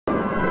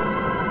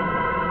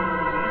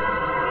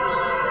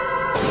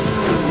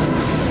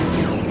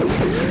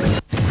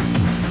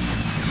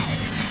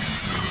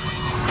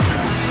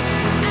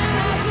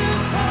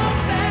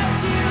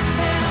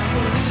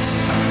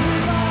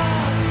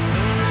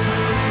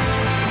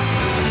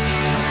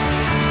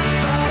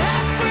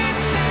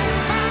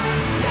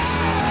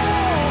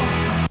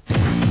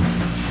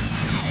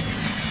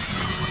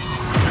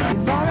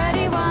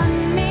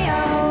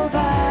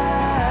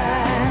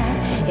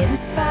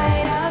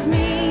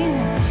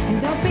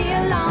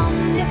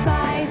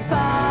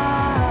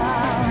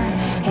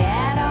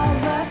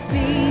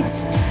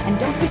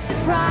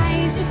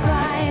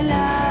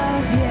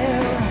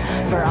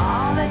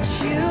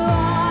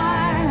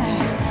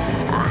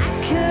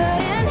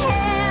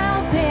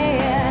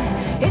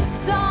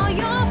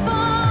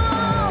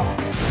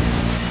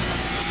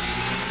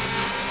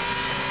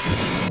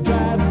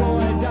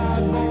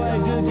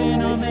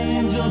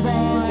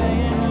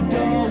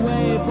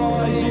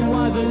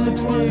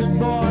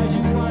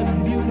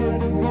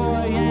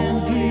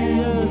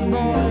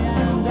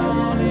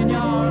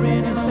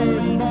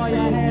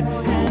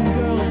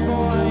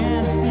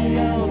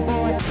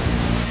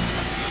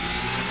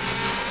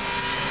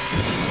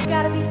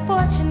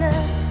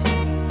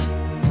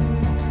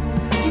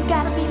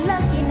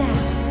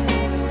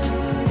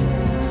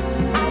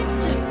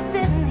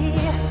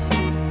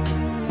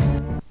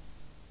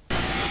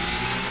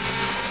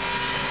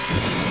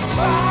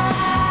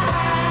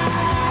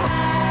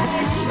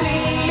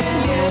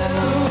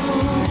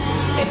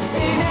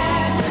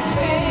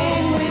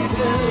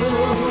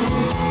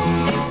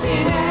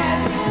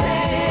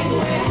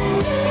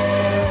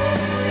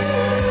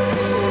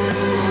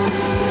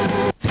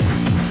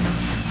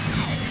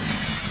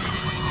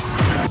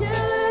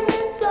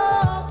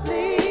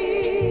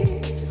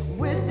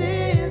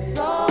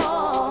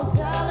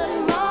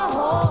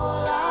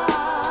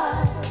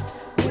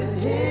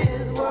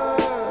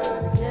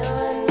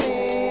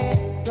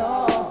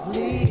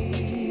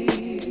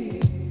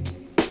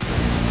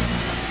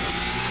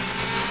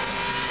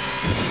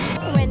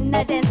When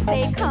I dance,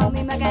 they call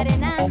me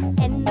Macarena,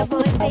 and the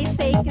boys they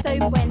say que soy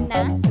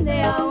buena.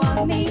 They all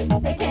want me,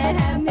 they can't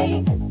have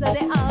me, so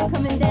they all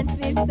come and dance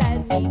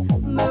beside me.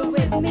 Move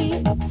with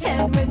me,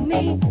 chant with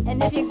me,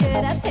 and if you're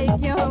good, I'll take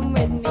you home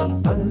with me.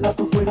 Dala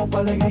tu cuerpo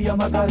alegría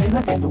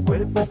Macarena, que tu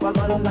cuerpo es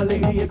para dar la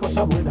alegría y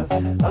cosas buenas.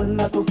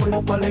 Dala tu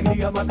cuerpo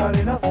alegría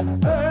Macarena,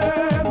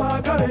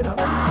 Macarena.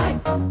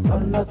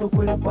 Dala tu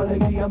cuerpo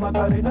alegría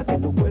Macarena, que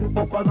tu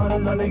cuerpo es para dar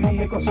la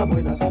alegría y cosas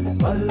buenas.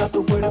 Dala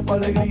tu cuerpo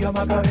alegría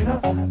Macarena,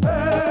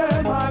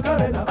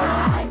 Macarena.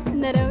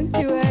 Now don't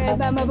you worry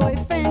about my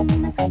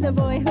boyfriend, the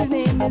boy whose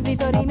name is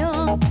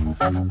Vitorino.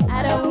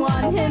 I don't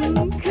want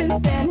him, couldn't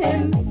stand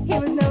him, he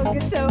was no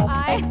good, so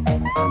I...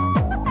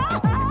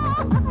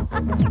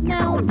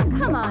 Now,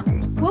 come on,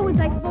 what was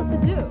I supposed to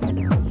do?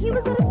 He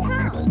was out of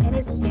town, and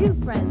his two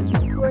friends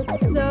were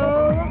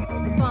so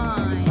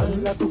fine.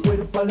 Dala tu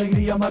cuerpo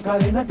alegría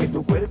Macarena, que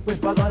tu cuerpo es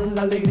para dar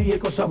la alegría y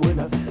cosas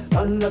buenas.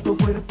 Dala tu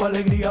cuerpo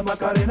alegría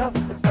Macarena,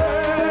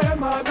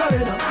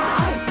 Macarena.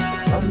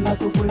 Dala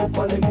tu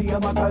cuerpo alegría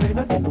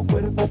Macarena, que tu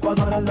cuerpo es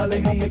para dar la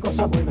alegría y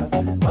cosas buenas.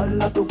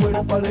 Dala tu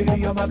cuerpo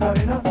alegría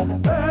Macarena,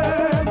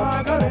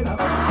 Macarena.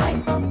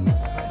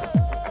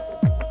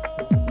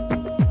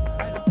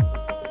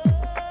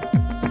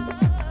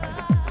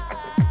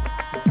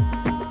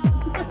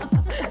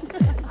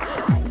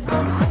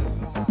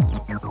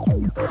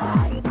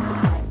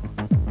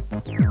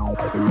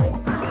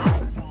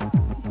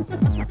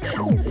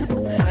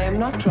 I am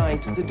not trying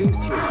to seduce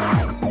you.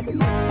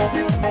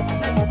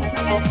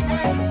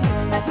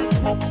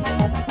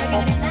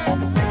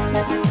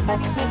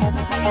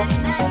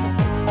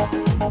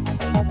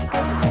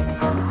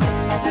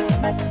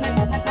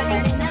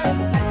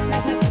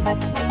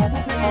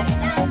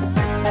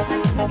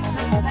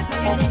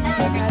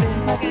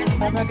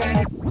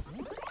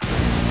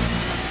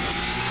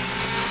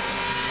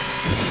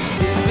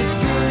 If it's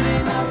good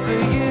enough for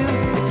you,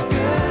 it's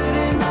good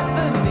enough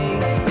for me.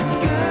 It's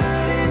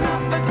good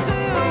enough for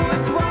two,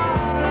 it's what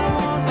I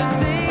want to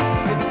see.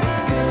 If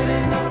it's good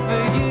enough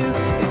for you,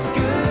 it's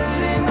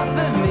good enough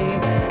for me.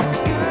 It's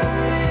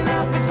good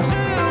enough, it's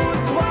true,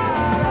 it's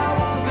what I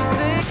want to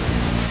see.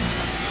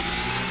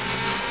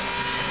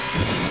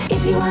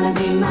 If you wanna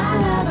be my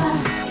lover,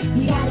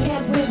 you gotta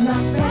get with my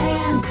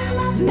friends.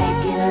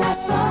 Make it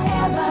last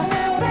forever.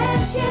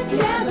 Friendship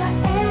never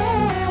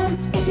ends.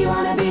 If you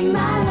wanna be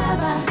my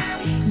lover,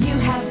 you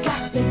have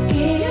got to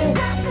give.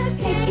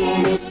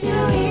 Taking is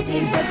too easy,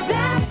 but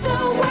that's the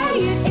way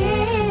it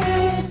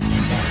is.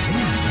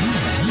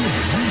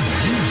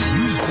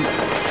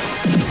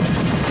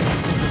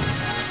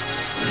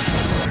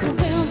 So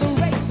when the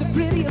race a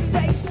prettier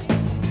face,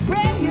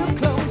 brand new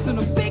clothes and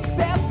a big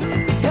fat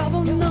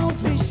heaven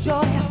knows we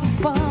sure have some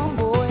fun,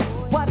 boy.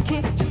 What a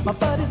kick, just my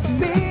buddies and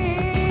me.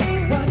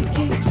 What a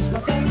kick, just my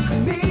buddies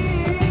and me.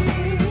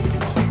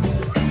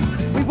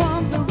 We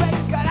won the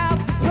race, got out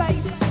the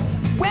place,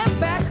 went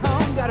back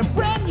home, got a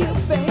brand new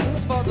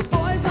face for the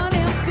boys on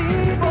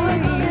MTV.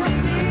 Boys on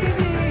MTV.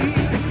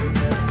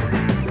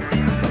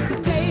 But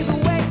today the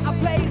way I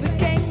play the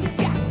game's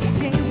got to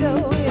change a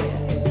bit,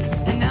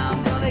 and now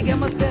I'm gonna get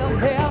myself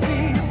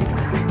happy.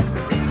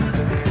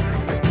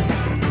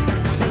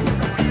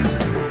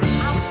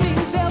 I think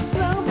there's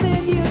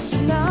something you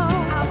should know.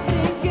 I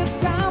think it's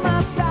time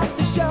I start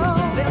the show.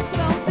 There's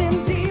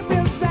something deep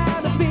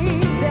inside of me.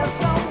 There's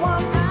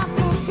someone I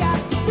forgot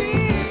to be.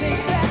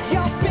 Take back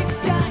your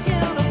picture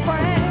in a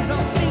frame.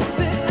 Don't think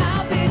that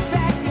I'll be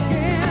back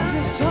again. I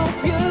just hope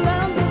you'll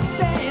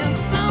understand.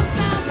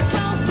 Sometimes it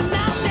comes to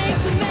not make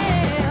the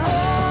man.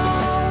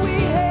 All we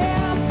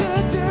have to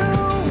do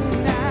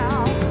now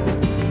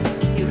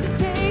is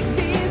take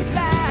these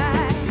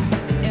lies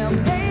and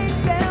make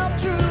them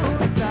true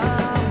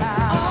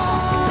somehow.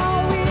 All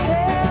we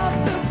have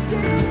to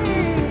see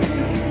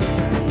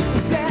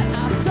is that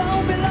I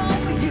don't belong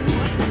to you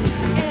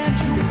and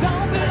you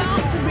don't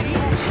belong to me.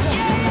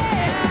 Yeah,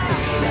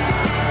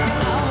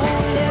 I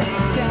won't let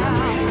you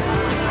down.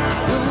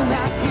 Will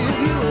not give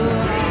you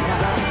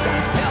up.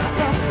 Have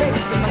some faith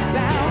in my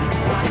sound.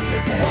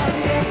 Just one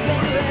little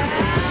thing that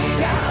I've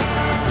got.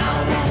 I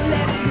won't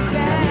let you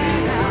down.